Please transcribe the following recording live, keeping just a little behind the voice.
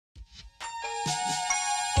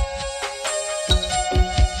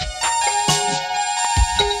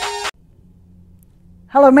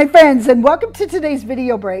Hello, my friends, and welcome to today's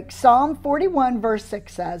video break. Psalm 41 verse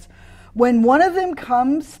 6 says, "When one of them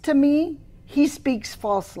comes to me, he speaks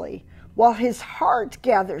falsely, while his heart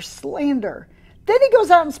gathers slander. Then he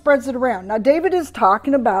goes out and spreads it around." Now, David is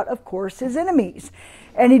talking about, of course, his enemies,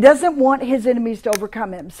 and he doesn't want his enemies to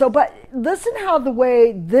overcome him. But listen how the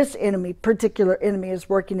way this particular enemy, is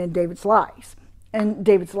working in David's life.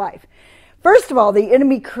 First of all, the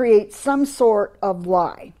enemy creates some sort of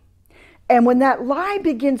lie. And when that lie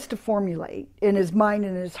begins to formulate in his mind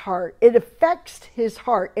and his heart, it affects his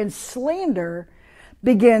heart, and slander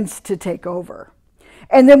begins to take over.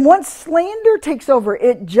 And then once slander takes over,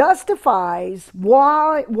 it justifies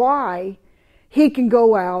why he can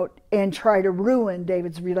go out and try to ruin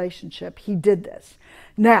David's relationship. He did this.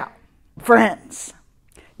 Now, friends,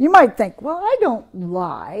 you might think, well, I don't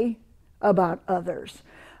lie about others.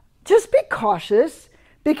 Just be cautious,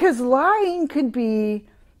 because lying could be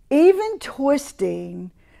even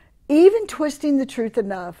twisting the truth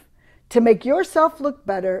enough to make yourself look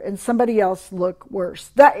better and somebody else look worse.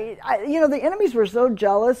 The enemies were so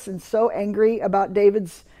jealous and so angry about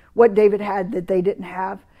what David had that they didn't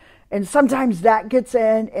have. And sometimes that gets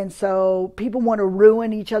in, and so people want to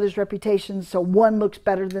ruin each other's reputations so one looks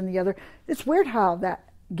better than the other. It's weird how that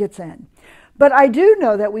gets in. But I do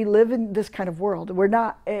know that we live in this kind of world. We're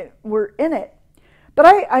in it.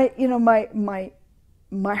 But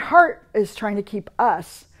my heart is trying to keep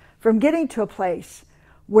us from getting to a place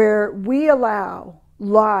where we allow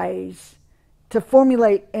lies to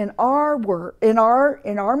formulate in our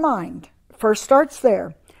mind. First starts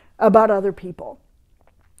there, about other people.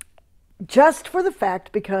 Just for the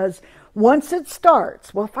fact, because once it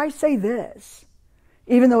starts, well, if I say this,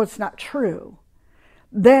 even though it's not true,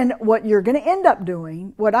 then what I'm going to end up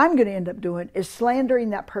doing is slandering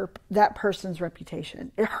that person's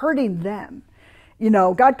reputation, hurting them.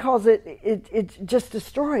 God calls it just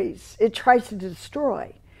destroys. It tries to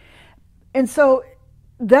destroy. And so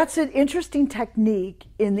that's an interesting technique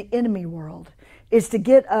in the enemy world, is to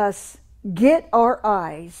get our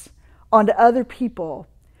eyes onto other people,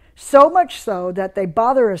 so much so that they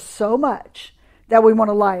bother us so much that we want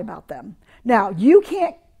to lie about them. Now, you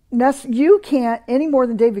can't any more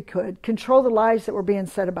than David could control the lies that were being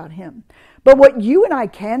said about him. But what you and I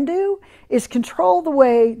can do is control the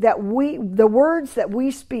way that the words that we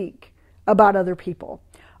speak about other people.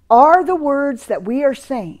 Are the words that we are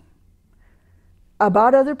saying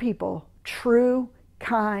about other people true,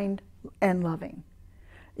 kind, and loving?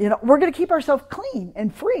 We're going to keep ourselves clean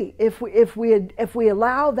and free if we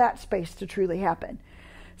allow that space to truly happen.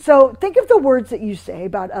 So think of the words that you say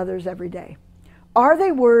about others every day. Are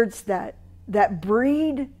they words that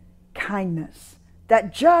breed kindness,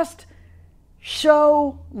 that just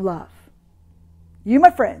show love? You, my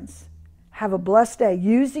friends, have a blessed day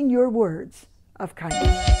using your words of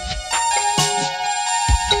kindness.